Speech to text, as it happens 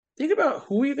think about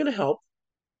who you're going to help,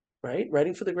 right?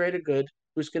 Writing for the greater good,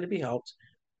 who's going to be helped.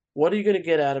 What are you going to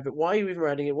get out of it? Why are you even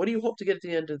writing it? What do you hope to get at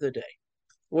the end of the day?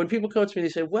 When people come to me, they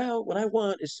say, well, what I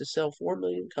want is to sell 4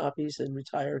 million copies and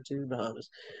retire to Bahamas.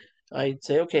 I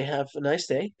say, okay, have a nice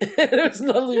day. It was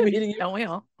lovely meeting you. Don't we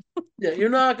all? Yeah, you're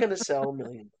not going to sell 1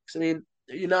 million books. I mean,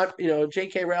 you're not,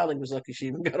 J.K. Rowling was lucky she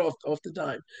even got off the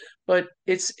dime. But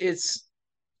it's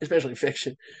especially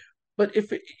fiction. But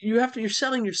if you have to, you're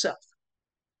selling yourself.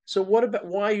 So what about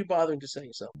why are you bothering to sell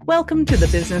yourself? Welcome to the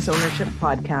Business Ownership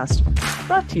Podcast,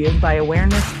 brought to you by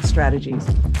Awareness Strategies,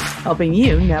 helping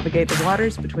you navigate the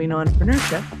waters between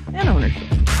entrepreneurship and ownership.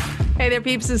 Hey there,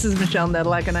 peeps. This is Michelle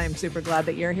Nedelec, and I'm super glad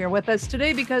that you're here with us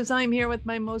today because I'm here with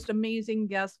my most amazing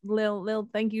guest, Lil. Lil,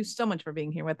 thank you so much for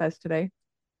being here with us today.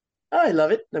 I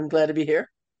love it. I'm glad to be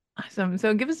here. Awesome.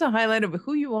 So give us a highlight of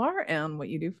who you are and what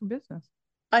you do for business.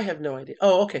 I have no idea.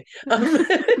 Oh, okay.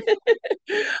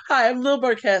 Hi, I'm Lil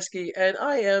Barcaski, and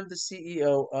I am the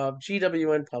CEO of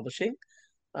GWN Publishing.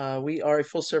 We are a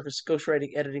full-service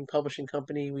ghostwriting, editing, publishing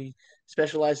company. We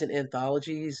specialize in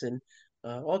anthologies and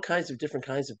all kinds of different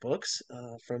kinds of books,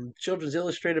 from children's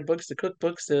illustrated books to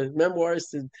cookbooks to memoirs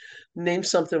to name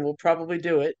something, we'll probably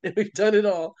do it. We've done it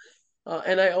all.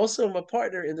 And I also am a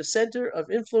partner in the Center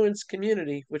of Influence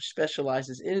Community, which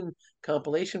specializes in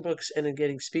compilation books and in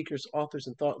getting speakers, authors,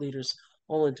 and thought leaders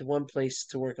all into one place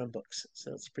to work on books.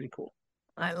 So it's pretty cool.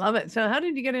 I love it. So how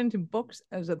did you get into books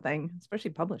as a thing,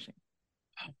 especially publishing?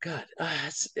 Oh God,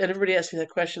 and everybody asks me that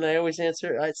question. I always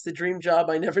answer, it's the dream job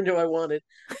I never knew I wanted.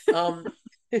 Um,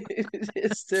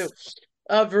 it's too.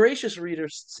 Voracious reader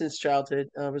since childhood.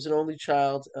 I was an only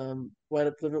child. Wound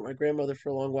up living with my grandmother for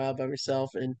a long while by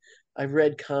myself, and I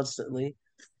read constantly.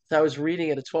 So I was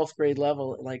reading at a 12th grade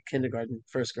level, like kindergarten,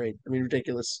 first grade. I mean,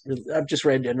 ridiculous. I've just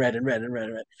read and read and read and read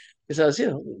and read because I was,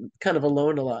 kind of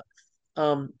alone a lot.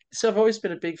 So I've always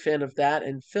been a big fan of that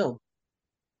and film.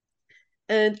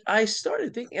 And I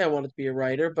started thinking I wanted to be a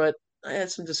writer, but I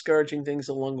had some discouraging things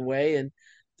along the way and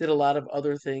did a lot of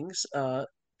other things.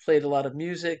 Played a lot of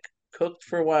music, cooked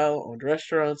for a while, owned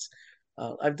restaurants.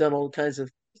 I've done all kinds of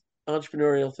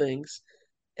entrepreneurial things.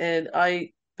 And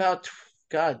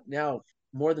God, now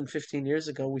more than 15 years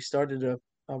ago, we started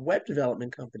a web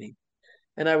development company.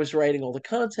 And I was writing all the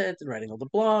content and writing all the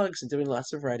blogs and doing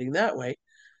lots of writing that way.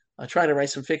 Trying to write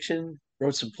some fiction,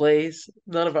 wrote some plays.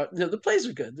 None of the plays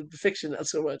are good. The fiction, not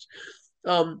so much.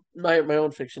 My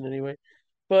own fiction anyway.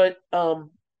 But one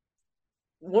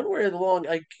way along,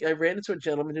 I ran into a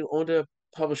gentleman who owned a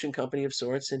publishing company of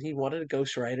sorts, and he wanted a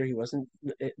ghostwriter. He wasn't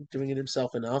doing it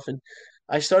himself enough, and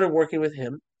I started working with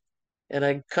him, and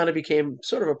I kind of became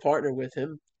sort of a partner with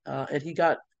him. And he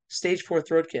got stage 4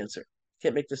 throat cancer.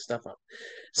 Can't make this stuff up.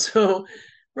 So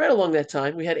right along that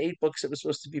time, we had 8 books that were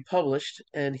supposed to be published,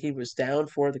 and he was down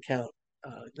for the count.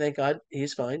 Thank God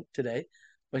he's fine today,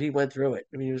 but he went through it.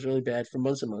 I mean, he was really bad for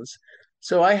months and months.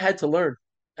 So I had to learn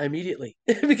immediately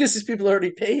because these people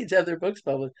already paid to have their books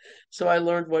published. So I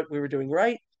learned what we were doing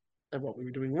right and what we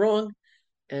were doing wrong.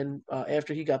 And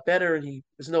after he got better and he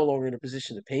was no longer in a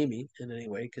position to pay me in any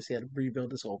way because he had to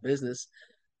rebuild his whole business,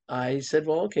 I said,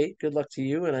 well, okay, good luck to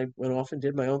you. And I went off and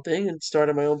did my own thing and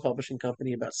started my own publishing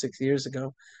company about 6 years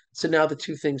ago. So now the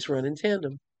two things run in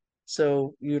tandem.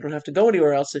 So you don't have to go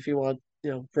anywhere else if you want,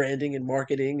 branding and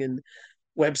marketing and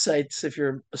websites. If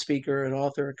you're a speaker, an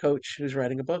author, a coach who's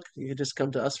writing a book, you can just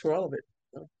come to us for all of it.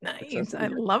 So that's Nice. what we I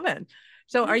do. love it.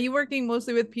 So Yeah. are you working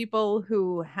mostly with people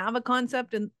who have a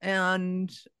concept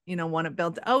and want it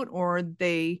built out, or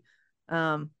they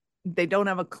don't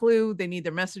have a clue, they need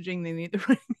their messaging, they need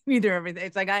the need their everything.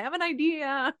 It's like I have an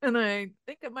idea and I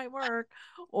think it might work.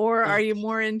 Or are Uh, you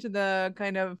more into the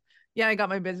kind of, yeah, I got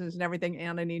my business and everything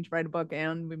and I need to write a book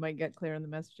and we might get clear on the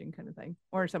messaging kind of thing,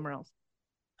 or somewhere else?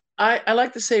 I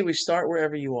like to say we start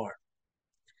wherever you are.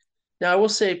 Now, I will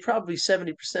say probably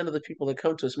 70% of the people that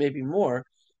come to us, maybe more,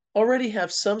 already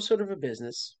have some sort of a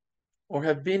business or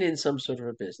have been in some sort of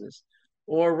a business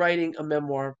or writing a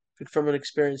memoir from an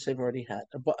experience they've already had,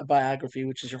 a biography,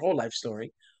 which is your whole life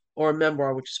story, or a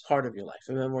memoir, which is part of your life.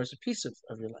 A memoir is a piece of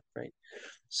your life, right?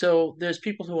 So there's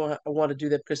people who want to do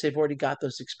that because they've already got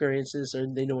those experiences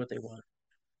and they know what they want.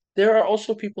 There are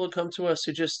also people who come to us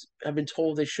who just have been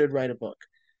told they should write a book.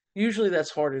 Usually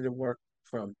that's harder to work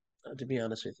from, to be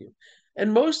honest with you.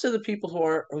 And most of the people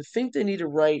who think they need to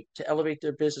write to elevate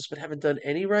their business but haven't done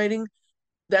any writing,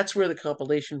 that's where the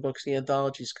compilation books, the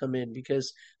anthologies come in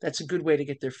because that's a good way to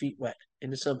get their feet wet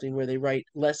into something where they write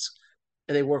less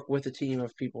and they work with a team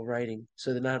of people writing.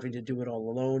 So they're not having to do it all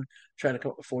alone, trying to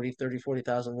come up with 40, 30,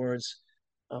 40,000 words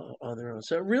on their own.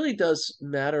 So it really does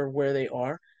matter where they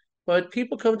are. But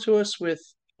people come to us with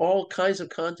all kinds of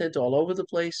content all over the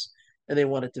place, and they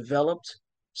want it developed.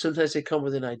 Sometimes they come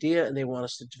with an idea and they want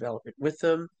us to develop it with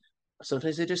them.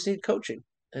 Sometimes they just need coaching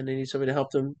and they need somebody to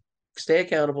help them stay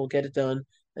accountable, get it done,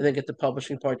 and then get the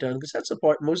publishing part done because that's the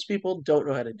part most people don't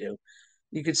know how to do.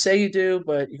 You could say you do,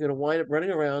 but you're going to wind up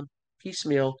running around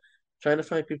piecemeal trying to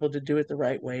find people to do it the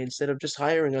right way instead of just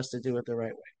hiring us to do it the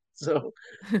right way. So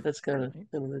that's Right.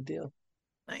 kind of the deal.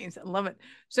 Nice. I love it.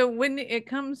 So when it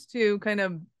comes to kind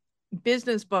of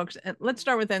business books, and let's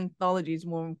start with anthologies,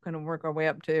 and we'll kind of work our way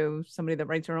up to somebody that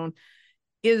writes their own.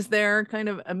 Is there kind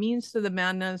of a means to the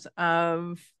madness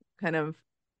of kind of,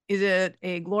 is it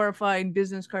a glorified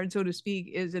business card, so to speak?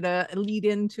 Is it a lead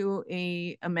into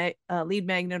a lead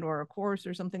magnet or a course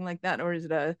or something like that? Or is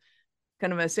it a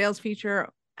kind of a sales feature?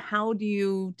 How do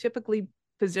you typically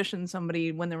position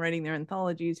somebody when they're writing their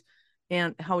anthologies?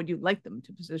 And how would you like them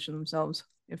to position themselves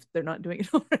if they're not doing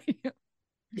it already?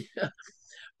 Yeah.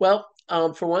 Well,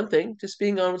 for one thing, just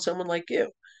being on with someone like you.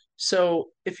 So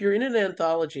if you're in an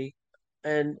anthology,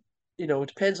 and it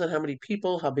depends on how many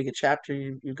people, how big a chapter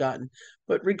you've gotten,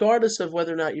 but regardless of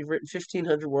whether or not you've written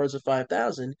 1,500 words or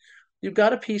 5,000, you've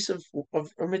got a piece of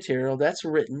material that's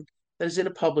written that is in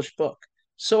a published book.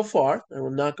 So far, I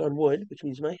will knock on wood, which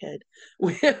means my head,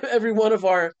 we have every one of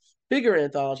our bigger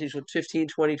anthologies with 15,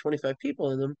 20, 25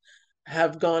 people in them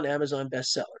have gone Amazon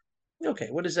bestseller. Okay,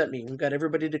 what does that mean? We've got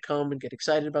everybody to come and get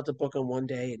excited about the book on one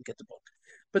day and get the book.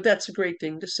 But that's a great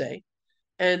thing to say.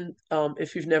 And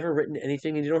if you've never written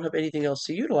anything and you don't have anything else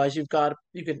to utilize, you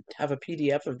could have a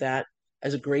PDF of that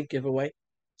as a great giveaway.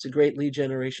 It's a great lead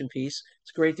generation piece.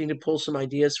 It's a great thing to pull some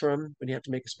ideas from when you have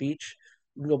to make a speech.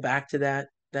 You can go back to that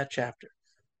chapter.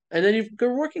 And then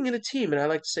you're working in a team, and I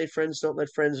like to say friends don't let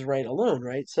friends write alone,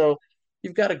 right? So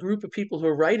you've got a group of people who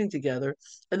are writing together,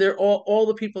 and they're all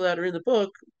the people that are in the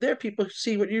book, their people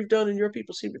see what you've done, and your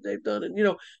people see what they've done,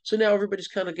 and so now everybody's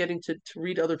kind of getting to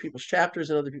read other people's chapters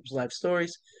and other people's life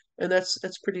stories, and that's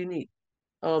pretty neat.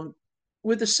 Um,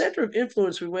 with the center of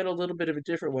influence, we went a little bit of a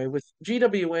different way. With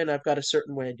GWN, I've got a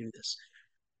certain way I do this,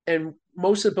 and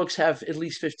most of the books have at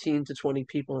least 15 to 20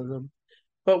 people in them.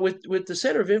 But with the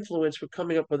center of influence, we're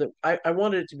coming up with it. I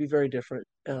wanted it to be very different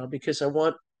because I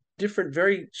want different,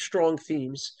 very strong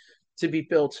themes to be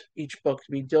built. Each book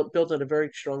to be built on a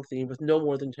very strong theme with no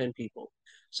more than 10 people,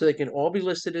 so they can all be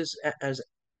listed as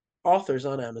authors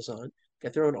on Amazon,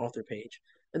 get their own author page,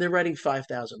 and they're writing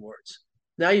 5,000 words.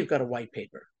 Now you've got a white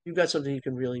paper. You've got something you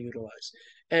can really utilize.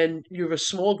 And you have a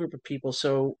small group of people,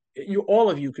 so all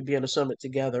of you could be on a summit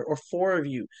together, or four of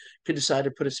you could decide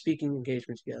to put a speaking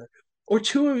engagement together. Or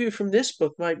two of you from this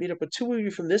book might meet up with two of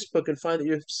you from this book and find that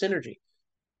you have synergy.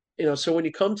 So when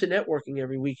you come to networking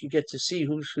every week, you get to see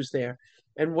who's there.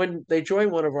 And when they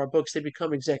join one of our books, they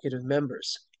become executive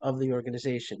members of the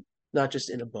organization, not just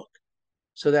in a book.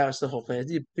 So that was the whole plan.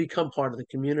 You become part of the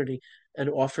community and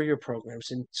offer your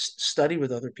programs and study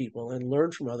with other people and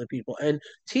learn from other people and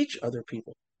teach other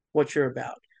people what you're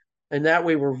about. And that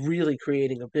way, we're really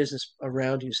creating a business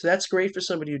around you. So that's great for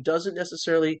somebody who doesn't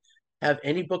necessarily have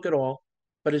any book at all,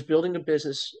 but is building a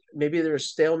business. Maybe they're a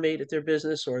stalemate at their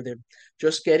business or they're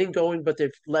just getting going, but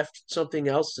they've left something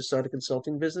else to start a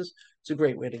consulting business. It's a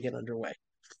great way to get underway.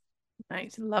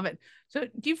 Nice. Love it. So,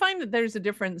 do you find that there's a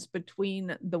difference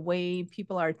between the way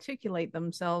people articulate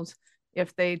themselves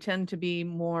if they tend to be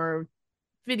more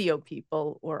video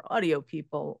people or audio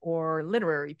people or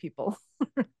literary people?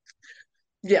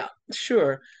 Yeah,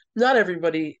 sure. Not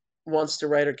everybody wants to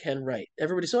write or can write.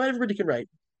 Everybody can write.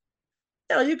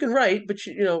 Yeah, you can write, but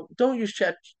don't use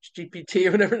Chat GPT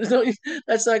or whatever.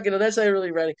 That's not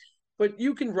really writing. But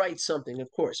you can write something, of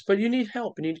course. But you need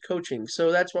help. You need coaching.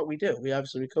 So that's what we do.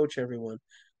 We coach everyone.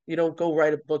 You don't go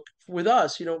write a book with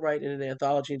us. You don't write in an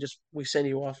anthology and just we send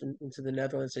you off into the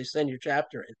Netherlands. They send your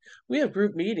chapter in. We have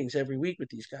group meetings every week with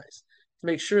these guys to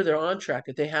make sure they're on track,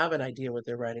 that they have an idea what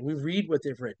they're writing. We read what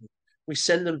they've written. We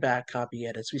send them back copy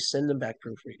edits. We send them back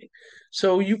proofreading.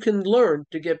 So you can learn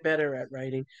to get better at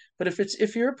writing. But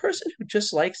if you're a person who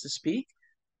just likes to speak,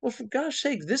 well, for gosh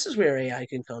sake, this is where AI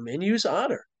can come in. Use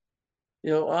Otter.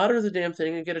 Otter the damn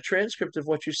thing and get a transcript of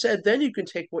what you said. Then you can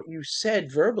take what you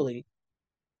said verbally,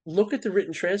 look at the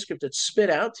written transcript that's spit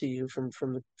out to you from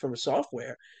a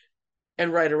software,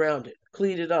 and write around it,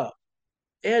 clean it up,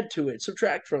 add to it,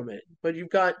 subtract from it. But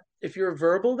if you're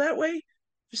verbal that way,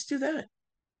 just do that.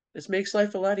 This makes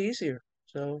life a lot easier.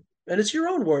 So, and it's your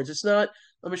own words. It's not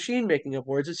a machine making up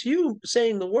words. It's you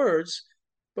saying the words,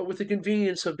 but with the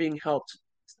convenience of being helped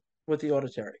with the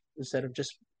auditory instead of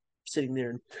just sitting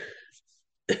there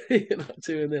and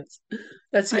doing this.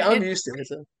 I'm And used to it,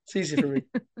 so it's easy for me.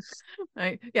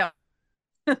 yeah,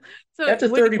 So After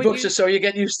 30 would books or you so, you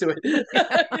get used to it.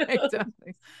 yeah, You know?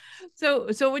 exactly.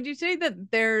 So would you say that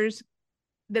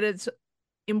it's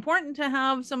important to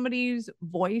have somebody's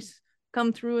voice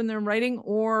come through in their writing,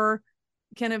 or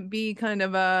can it be kind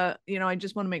of a, I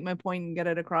just want to make my point and get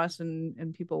it across,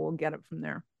 and people will get it from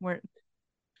there? Where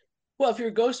Well, if you're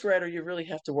a ghostwriter, you really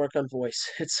have to work on voice.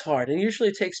 It's hard. And usually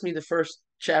it takes me the first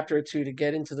chapter or two to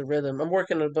get into the rhythm. I'm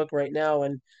working on a book right now,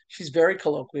 and she's very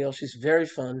colloquial. She's very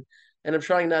fun. And I'm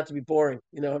trying not to be boring.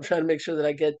 I'm trying to make sure that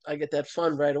I get that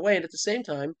fun right away. And at the same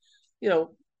time, you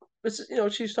know,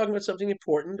 she's talking about something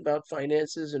important about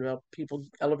finances and about people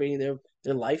elevating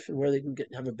their life and where they can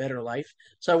have a better life.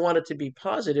 So I want it to be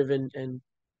positive and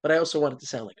but I also want it to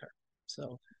sound like her.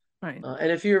 So right.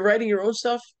 and if you're writing your own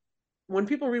stuff, when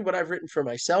people read what I've written for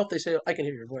myself, they say, I can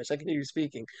hear your voice. I can hear you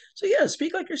speaking. So, yeah,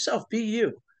 speak like yourself. Be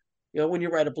you. When you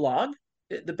write a blog,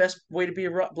 the best way to be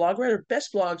a blog writer,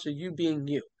 best blogs are you being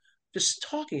you, just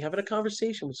talking, having a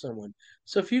conversation with someone.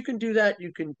 So if you can do that,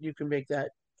 you can make that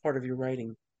part of your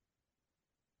writing.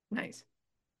 Nice.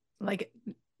 Like,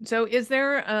 so is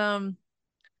there a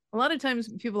lot of times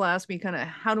people ask me kind of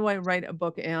how do I write a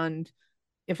book, and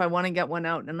if I want to get one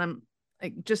out, and I'm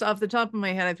like, just off the top of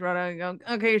my head, I throw it out and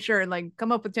go, okay, sure, like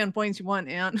come up with 10 points you want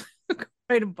and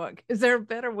write a book. Is there a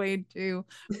better way to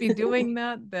be doing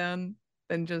that than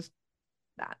just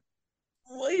that?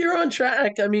 Well, you're on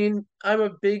track. I mean, I'm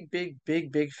a big, big,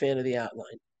 big, big fan of the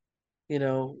outline.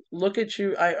 Look at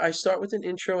you. I start with an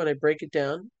intro and I break it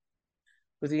down.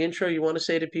 With the intro, you want to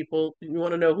say to people, you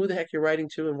want to know who the heck you're writing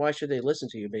to and why should they listen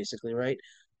to you, basically, right?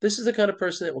 This is the kind of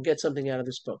person that will get something out of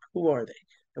this book. Who are they?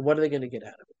 And what are they going to get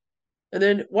out of it? And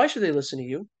then why should they listen to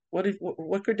you?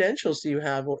 What credentials do you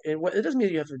have? And it doesn't mean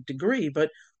you have a degree, but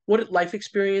what life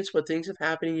experience, what things have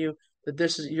happened to you that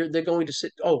they're going to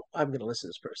sit, oh, I'm going to listen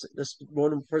to this person. This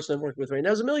one person I'm working with right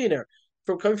now is a millionaire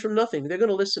from coming from nothing. They're going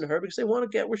to listen to her because they want to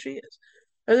get where she is.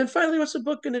 And then finally, what's the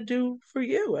book going to do for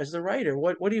you as the writer?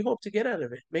 What do you hope to get out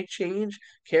of it? Make change,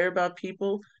 care about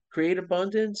people, create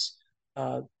abundance,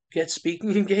 uh, get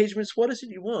speaking engagements. What is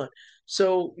it you want?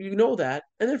 So you know that,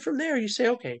 and then from there you say,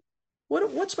 okay,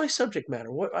 what's my subject matter?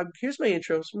 Here's my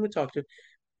intro. So I'm going to talk to.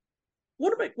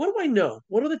 What do I know?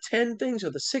 What are the 10 things,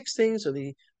 or the 6 things, or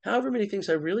the however many things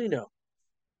I really know?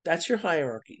 That's your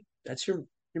hierarchy. That's your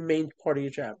main part of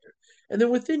your chapter. And then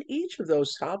within each of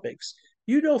those topics,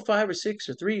 you know 5 or 6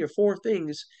 or 3 or 4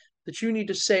 things that you need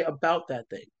to say about that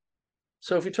thing.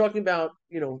 So if you're talking about,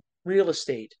 real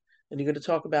estate, and you're going to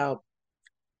talk about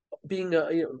being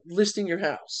listing your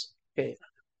house, okay,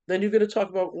 then you're going to talk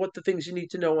about what the things you need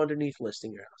to know underneath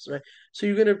listing your house, right? So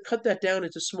you're going to cut that down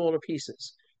into smaller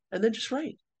pieces, and then just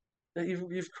write. Now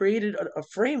you've created a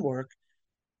framework.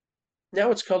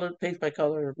 Now it's paint by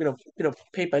color,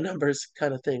 paint by numbers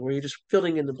kind of thing, where you're just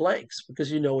filling in the blanks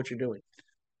because you know what you're doing.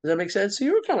 Does that make sense? So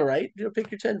you were kind of right. Pick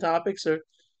your 10 topics, or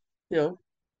you know,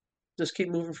 just keep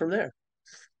moving from there.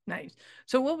 Nice.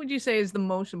 So what would you say is the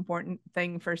most important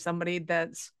thing for somebody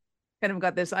that's kind of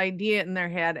got this idea in their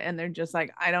head and they're just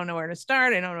like, I don't know where to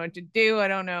start. I don't know what to do. I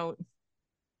don't know.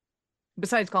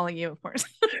 Besides calling you, of course.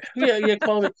 Yeah, yeah,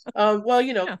 call me. Well,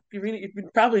 Yeah. you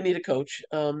probably need a coach.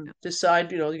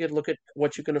 Decide, you got to look at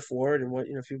what you can afford and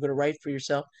if you're going to write for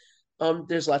yourself.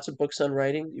 There's lots of books on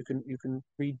writing. You can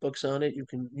read books on it. You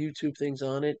can YouTube things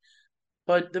on it.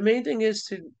 But the main thing is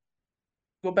to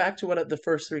go back to what the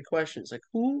first 3 questions, like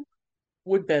who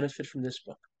would benefit from this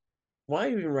book? Why are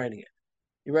you even writing it?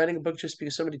 You're writing a book just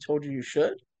because somebody told you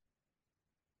should,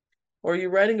 or are you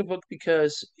writing a book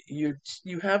because you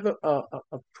have a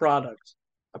product,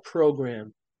 a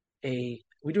program, we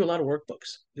do a lot of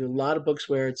workbooks. We do a lot of books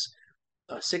where it's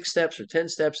 6 steps or 10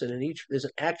 steps, and in each there's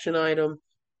an action item.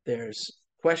 There's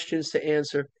questions to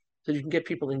answer, so you can get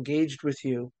people engaged with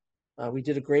you. We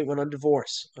did a great one on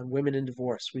divorce, on women in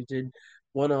divorce. We did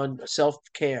one on self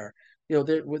care.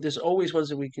 There's always ones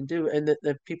that we can do, and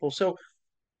that people. So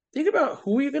think about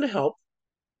who you're going to help,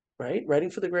 right? Writing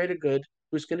for the greater good.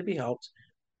 Who's going to be helped?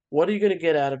 What are you going to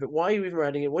get out of it? Why are you even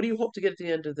writing it? What do you hope to get at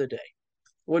the end of the day?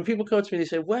 When people come to me, they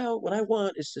say, "Well, what I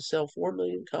want is to sell 4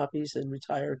 million copies and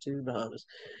retire to the Bahamas."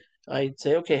 I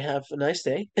say, "Okay, have a nice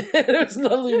day." It was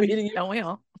lovely meeting you. Don't we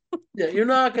all? Yeah, you're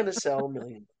not going to sell 1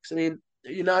 million books. I mean,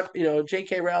 you're not.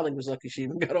 J.K. Rowling was lucky she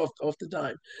even got off the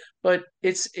dime, but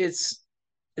it's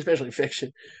especially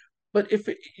fiction. But if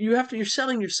you have to, you're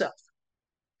selling yourself.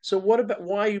 So what about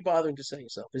why are you bothering to sell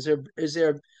yourself? Is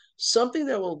there something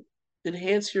that will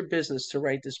enhance your business to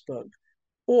write this book,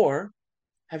 or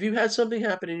have you had something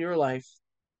happen in your life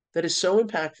that is so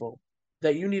impactful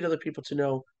that you need other people to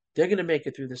know they're going to make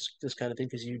it through this kind of thing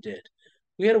because you did?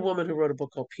 We had a woman who wrote a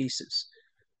book called Pieces,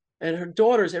 And her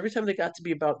daughters, every time they got to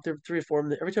be about there were three or four of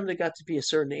them, every time they got to be a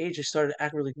certain age, they started to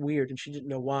act really weird, and she didn't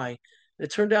know why. And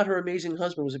it turned out her amazing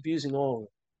husband was abusing all of them.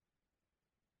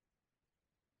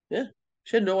 Yeah,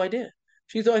 she had no idea.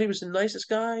 She thought he was the nicest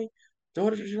guy.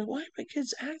 Daughters were like, "Why are my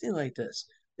kids acting like this?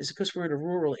 Is it because we're in a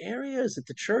rural area? Is it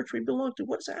the church we belong to?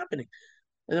 What's happening?"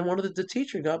 And then one of the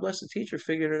teacher, God bless the teacher,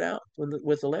 figured it out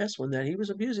with the last one that he was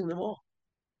abusing them all.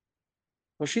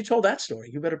 Well, she told that story.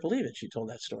 You better believe it. She told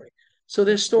that story. So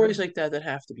there's That's stories great. like that that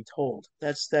have to be told.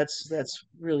 That's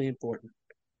really important.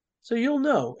 So you'll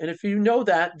know, and if you know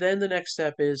that, then the next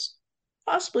step is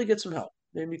possibly get some help.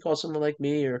 Maybe call someone like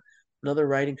me or another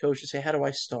writing coach and say, "How do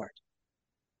I start?"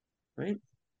 Right?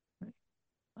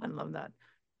 I love that.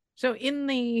 So in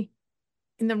the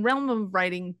realm of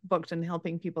writing books and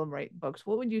helping people write books,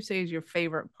 what would you say is your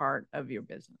favorite part of your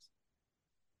business?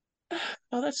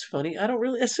 Oh, that's funny. I don't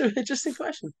really. That's an interesting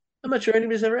question. I'm not sure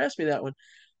anybody's ever asked me that one.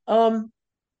 Um,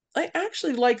 I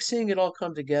actually like seeing it all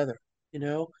come together. You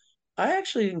know, I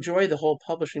actually enjoy the whole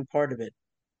publishing part of it.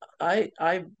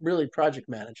 I really project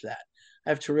manage that. I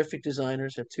have terrific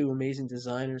designers. I have two amazing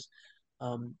designers.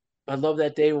 Um, I love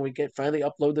that day when we get finally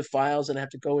upload the files and I have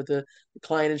to go with the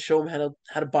client and show them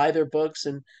how to buy their books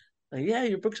and yeah,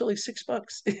 your book's only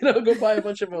 $6. Go buy a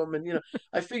bunch of them and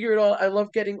I figure it all. I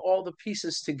love getting all the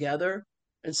pieces together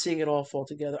and seeing it all fall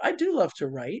together. I do love to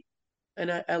write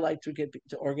and I like to get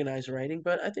to organize writing,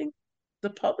 but I think the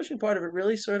publishing part of it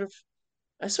really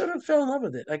I sort of fell in love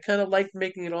with it. I kind of liked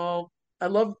making it all. I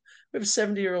love. We have a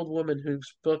 70-year-old woman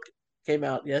whose book came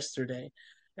out yesterday,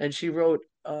 and she wrote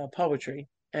poetry,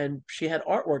 and she had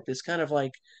artwork that's kind of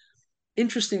like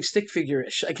interesting stick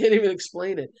figure-ish. I can't even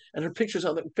explain it. And her pictures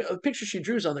on the picture she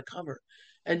drew is on the cover,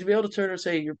 and to be able to turn her and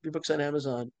say your book's on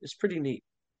Amazon is pretty neat.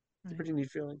 It's a Right. pretty neat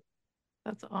feeling.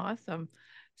 That's awesome.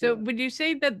 So, Yeah. would you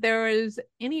say that there is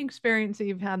any experience that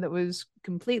you've had that was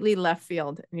completely left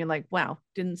field and you're like, wow,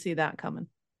 didn't see that coming?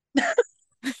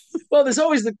 Well, there's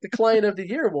always the client of the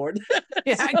year award.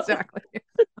 Yeah, So exactly.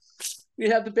 we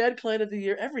have the bad client of the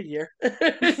year every year.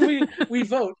 we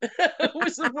vote.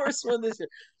 Who's the worst one this year?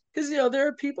 Because there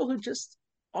are people who just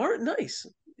aren't nice.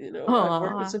 I've worked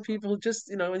with Aw, some people who just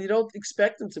and you don't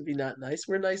expect them to be not nice.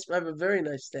 We're nice. I have a very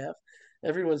nice staff.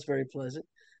 Everyone's very pleasant.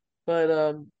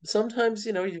 But sometimes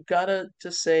you've got to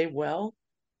just say, well,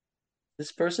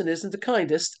 this person isn't the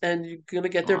kindest, and you're gonna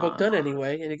get their book aw. done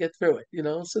anyway, and you get through it.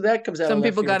 So that comes out of Some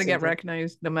left people got field to get sometimes.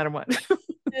 recognized no matter what.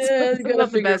 Yeah, you got to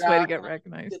Love the figure it best way to out. get Get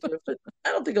recognized. through it. But I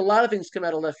don't think a lot of things come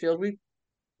out of left field.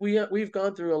 We've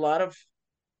gone through a lot of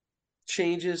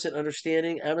changes and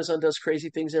understanding. Amazon does crazy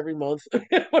things every month.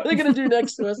 What are they going to do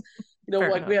next to us? Fair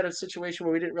Like we enough. had a situation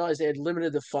where we didn't realize they had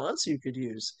limited the fonts you could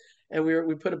use, and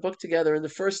we put a book together, and the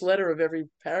first letter of every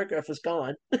paragraph was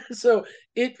gone. So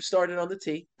it started on the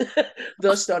T,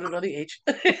 thus started on the H.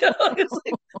 It's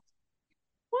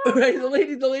like, right, the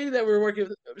lady that we were working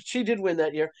with, she did win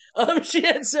that year. She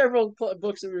had several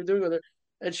books that we were doing with her,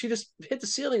 and she just hit the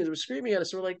ceiling and was screaming at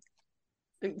us. We're like,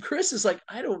 and Chris is like,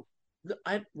 I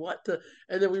what the,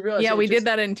 and then we realized, Yeah, hey, we did just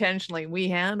that intentionally. We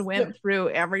hand went through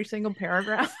every single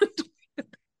paragraph.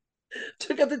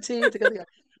 took out the T, took out the I.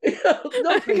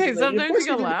 No, crazy Okay, lady. Of sometimes you course we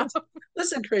can did. laugh.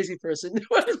 Listen, crazy person.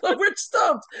 We're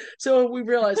stumped. So we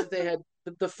realized that they had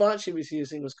the font she was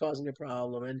using was causing a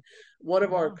problem, and one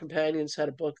of our Oh, companions had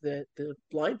a book that the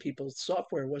blind people's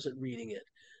software wasn't reading it,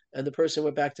 and the person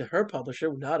went back to her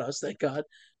publisher, not us, thank God,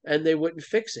 and they wouldn't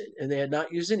fix it, and they had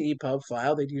not used an EPUB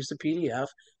file; they'd used a PDF,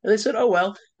 and they said, "Oh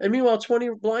well." And meanwhile, 20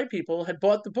 blind people had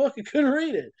bought the book and couldn't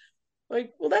read it.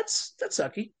 Like, well, that's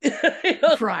sucky.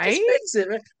 Just right? fix it,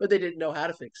 right? But they didn't know how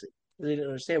to fix it. They didn't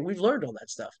understand. We've learned all that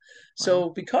stuff. Wow. So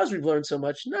because we've learned so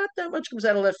much, not that much comes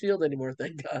out of left field anymore,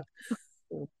 thank God.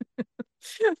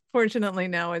 Fortunately,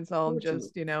 now it's all Fortunately.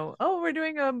 just, oh, we're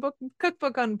doing a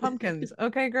cookbook on pumpkins.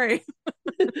 Okay, great.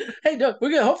 Hey, no, we're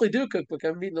gonna hopefully do a cookbook.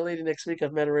 I'm meeting the lady next week.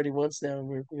 I've met her already once now, and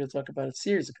we're gonna talk about a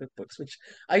series of cookbooks, which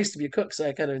I used to be a cook, so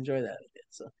I kind of enjoy that.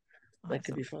 So that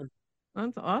could Awesome. be fun.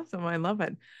 That's awesome. I love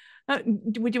it.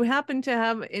 Would you happen to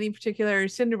have any particular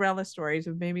Cinderella stories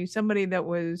of maybe somebody that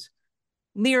was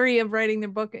leery of writing their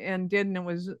book and did and it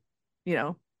was, you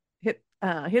know, hit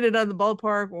it out of the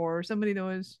ballpark, or somebody that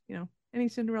was, any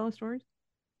Cinderella stories?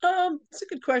 It's a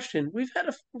good question. We've had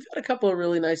a couple of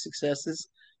really nice successes.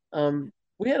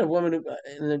 We had a woman who,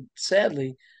 and then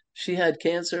sadly, she had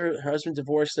cancer. Her husband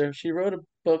divorced her. She wrote a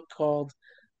book called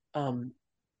 "From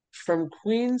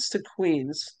Queens to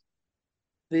Queens,"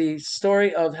 the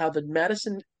story of how the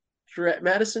Madison,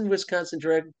 Wisconsin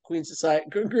Drag Queen Society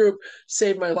group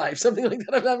saved my life. Something like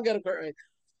that. I haven't got it quite right.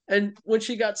 And when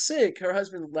she got sick, her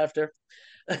husband left her.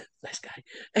 Nice guy.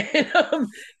 And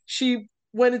she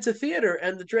went into theater,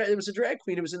 and it was a drag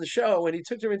queen who was in the show, and he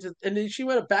took her into, and then she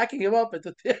went up backing him up at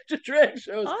the theater drag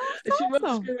shows, Oh, and she wrote, that's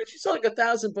awesome. she saw like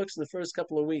 1,000 books in the first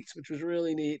couple of weeks, which was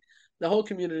really neat. The whole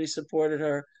community supported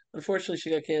her. Unfortunately,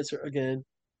 she got cancer again.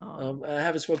 Oh, I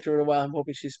haven't spoken to her in a while. I'm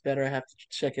hoping she's better. I have to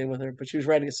check in with her, but she was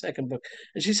writing a second book,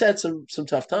 and she's had some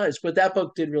tough times. But that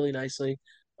book did really nicely.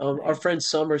 Our nice. friend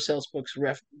Summer sells books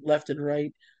left and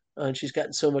right, and she's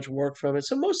gotten so much work from it.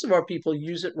 So most of our people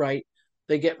use it right.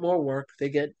 They get more work. They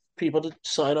get people to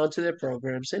sign on to their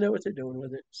programs. They know what they're doing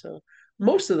with it. So Nice.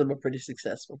 most of them are pretty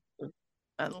successful.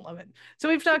 I love it. So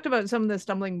we've talked about some of the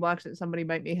stumbling blocks that somebody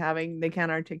might be having. They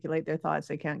can't articulate their thoughts.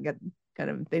 They can't get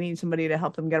they need somebody to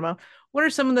help them get them out. What are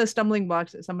some of the stumbling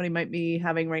blocks that somebody might be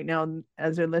having right now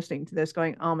as they're listening to this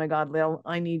going, oh my God, Lil,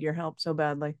 I need your help so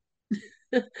badly.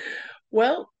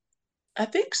 Well, I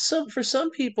think for some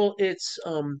people it's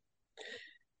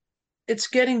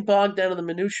getting bogged down in the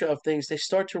minutia of things. They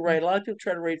start to write. A lot of people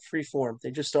try to write free form.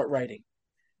 They just start writing,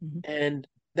 Mm-hmm. and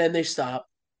then they stop.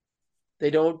 They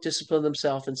don't discipline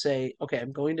themselves and say, "Okay,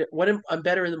 I'm going to I'm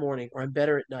better in the morning or I'm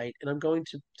better at night, and I'm going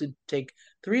to take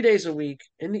 3 days a week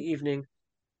in the evening.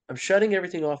 I'm shutting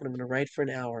everything off, and I'm going to write for an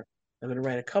hour. I'm going to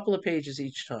write a couple of pages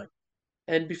each time,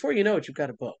 and before you know it, you've got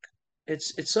a book.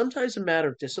 It's sometimes a matter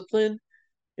of discipline.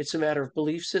 It's a matter of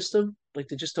belief system. Like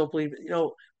they just don't believe it.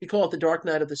 We call it the dark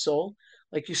night of the soul.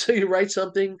 Like you so you write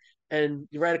something and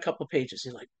you write a couple of pages.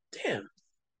 And you're like, damn,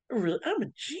 I'm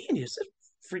a genius. That's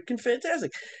freaking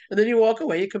fantastic. And then you walk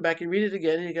away, you come back, you read it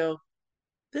again, and you go,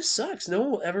 this sucks. No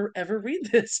one will ever read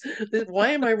this.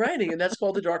 Why am I writing? And that's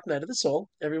called the dark night of the soul.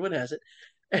 Everyone has it.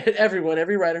 And every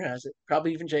writer has it.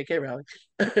 Probably even J.K. Rowling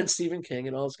and Stephen King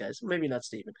and all those guys. Maybe not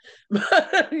Stephen, but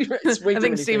it's way I too think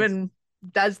many things. Stephen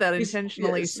does that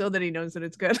intentionally Yes, so that he knows that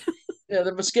it's good. yeah,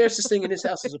 the scarcest thing in his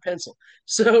house is a pencil.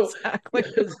 So Exactly.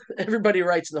 everybody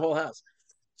writes in the whole house.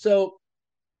 So,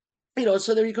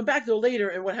 so then you come back to it later,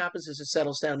 and what happens is it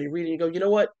settles down. You read it, and you go, you know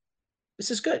what? This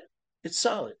is good. It's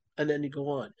solid. And then you go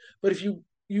on. But if you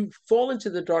fall into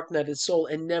the dark night of the soul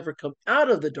and never come out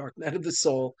of the dark night of the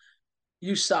soul,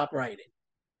 you stop writing.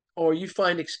 Or you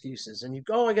find excuses and you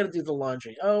go, oh, I got to do the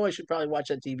laundry. Oh, I should probably watch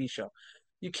that TV show.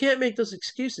 You can't make those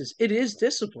excuses. It is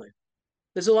discipline.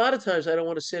 There's a lot of times I don't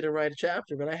want to sit and write a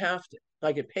chapter, but I have to.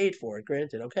 I get paid for it,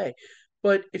 granted, okay.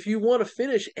 But if you want to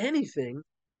finish anything,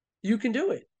 you can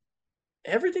do it.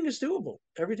 Everything is doable.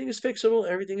 Everything is fixable.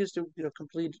 Everything is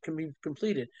complete can be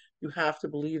completed. You have to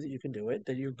believe that you can do it,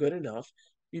 that you're good enough.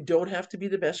 You don't have to be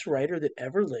the best writer that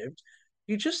ever lived.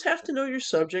 You just have to know your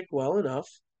subject well enough,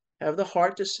 have the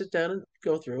heart to sit down and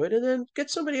go through it, and then get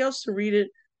somebody else to read it,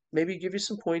 maybe give you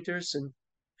some pointers, and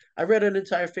I read an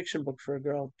entire fiction book for a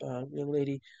girl, young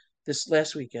lady, this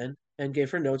last weekend, and gave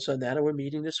her notes on that. And we're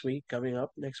meeting this week, coming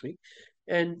up next week,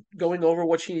 and going over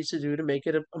what she needs to do to make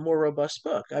it a more robust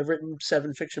book. I've written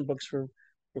 7 fiction books for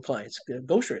clients,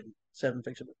 ghostwritten 7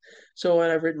 fiction books. So,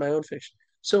 and I've written my own fiction.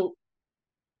 So,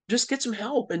 just get some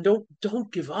help and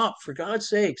don't give up. For God's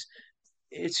sakes,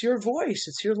 it's your voice,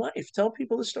 it's your life. Tell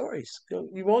people the stories.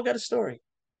 You've all got a story.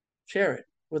 Share it,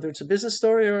 whether it's a business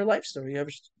story or a life story. You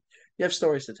have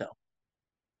stories to tell.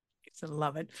 I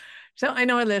love it. So I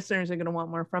know our listeners are going to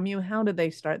want more from you. How did they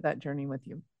start that journey with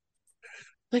you?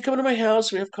 They come to my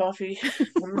house. We have coffee.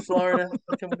 I'm in Florida.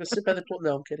 Okay, we're gonna sit by the pool.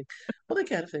 No, I'm kidding. Well, they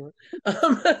can if they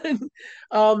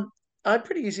want. I'm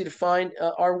pretty easy to find.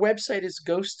 Our website is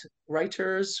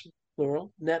ghostwriters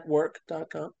plural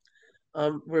network.com.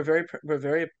 We're very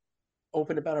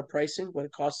open about our pricing. What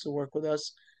it costs to work with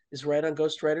us is right on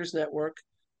Ghostwriters Network.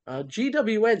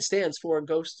 GWN stands for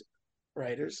Ghost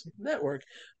Writers Network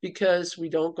because we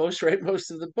don't ghostwrite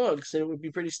most of the books, and it would be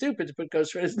pretty stupid to put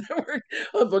Ghostwriters Network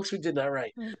on books we did not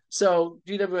write. So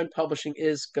GWN Publishing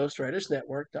is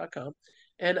ghostwritersnetwork.com.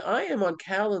 And I am on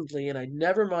Calendly, and I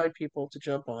never mind people to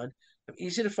jump on. I'm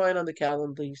easy to find on the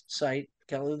Calendly site,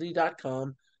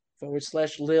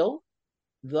 calendly.com/Lil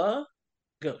the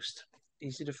Ghost.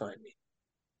 Easy to find me.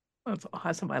 That's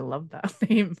awesome. I love that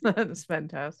name. That's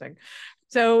fantastic.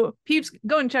 So, peeps,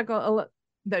 go and check out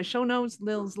the show notes.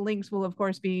 Lil's links will, of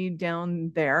course, be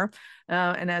down there.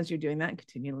 And as you're doing that,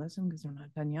 continue to listen because we're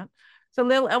not done yet. So,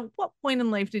 Lil, at what point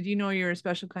in life did you know you were a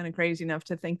special kind of crazy enough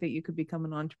to think that you could become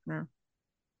an entrepreneur?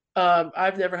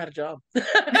 I've never had a job.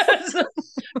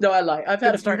 No, I lie. I've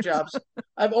had Good a few start. jobs.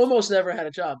 I've almost never had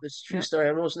a job. This is a true Yeah. story.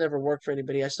 I've almost never worked for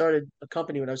anybody. I started a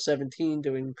company when I was 17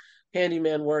 doing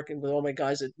handyman work and with all my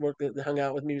guys that worked that hung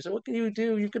out with me. We said, what can you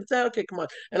do? You could say, okay, come on.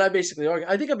 And I basically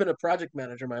I think I've been a project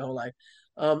manager my whole life.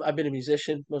 I've been a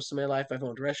musician most of my life. I've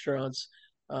owned restaurants.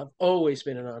 I've always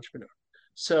been an entrepreneur.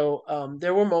 So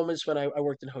there were moments when I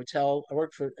worked in a hotel. I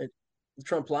worked for at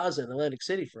Trump Plaza in Atlantic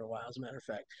City for a while, as a matter of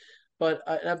fact. But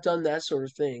I've done that sort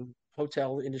of thing,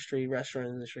 hotel industry, restaurant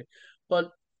industry.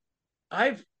 But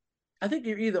I've I think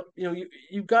you're either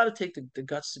you've got to take the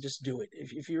guts to just do it.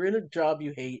 If you're in a job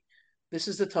you hate, this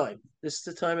is the time. This is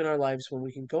the time in our lives when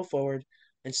we can go forward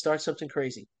and start something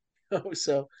crazy.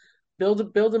 So build a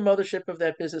mothership of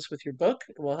that business with your book,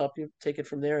 and we'll help you take it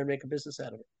from there and make a business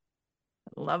out of it.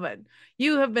 Love it.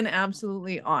 You have been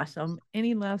absolutely awesome.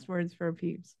 Any last words for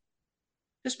peeps?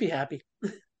 Just be happy.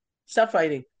 Stop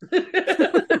fighting.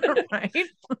 Right?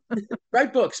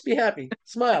 Write books. Be happy.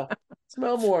 Smile.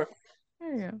 Smile more.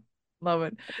 There you go. Love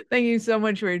it. Thank you so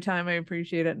much for your time. I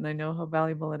appreciate it, and I know how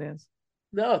valuable it is.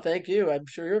 No, thank you. I'm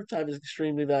sure your time is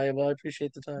extremely valuable. I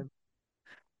appreciate the time.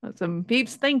 Awesome.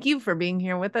 Peeps, thank you for being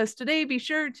here with us today. Be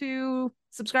sure to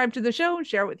subscribe to the show and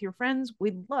share it with your friends.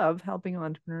 We love helping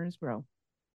entrepreneurs grow.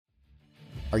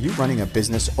 Are you running a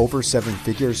business over 7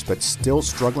 figures but still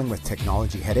struggling with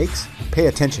technology headaches? Pay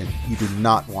attention, you do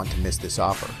not want to miss this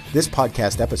offer. This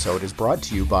podcast episode is brought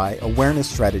to you by Awareness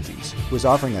Strategies, who is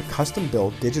offering a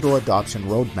custom-built digital adoption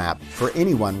roadmap for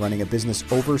anyone running a business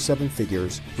over 7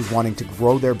 figures who's wanting to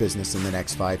grow their business in the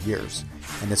next 5 years.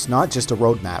 And it's not just a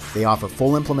roadmap, they offer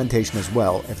full implementation as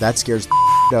well if that scares the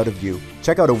out of you.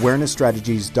 Check out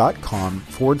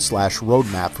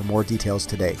awarenessstrategies.com/roadmap for more details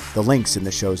today. The link's in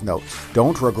the show's notes.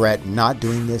 Don't regret not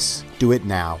doing this. Do it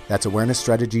now. That's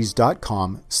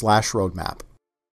awarenessstrategies.com/roadmap.